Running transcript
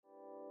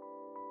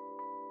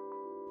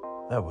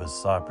That was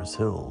Cypress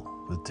Hill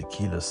with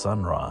Tequila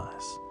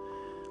Sunrise.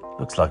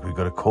 Looks like we've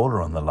got a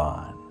caller on the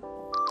line.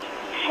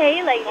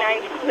 Hey, Late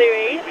Night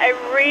Louie. I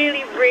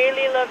really,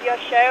 really love your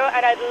show,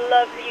 and I'd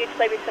love for you to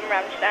play me some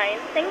Rammstein.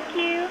 Thank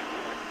you.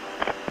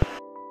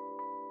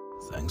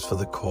 Thanks for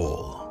the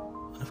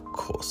call. And of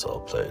course I'll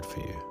play it for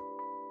you.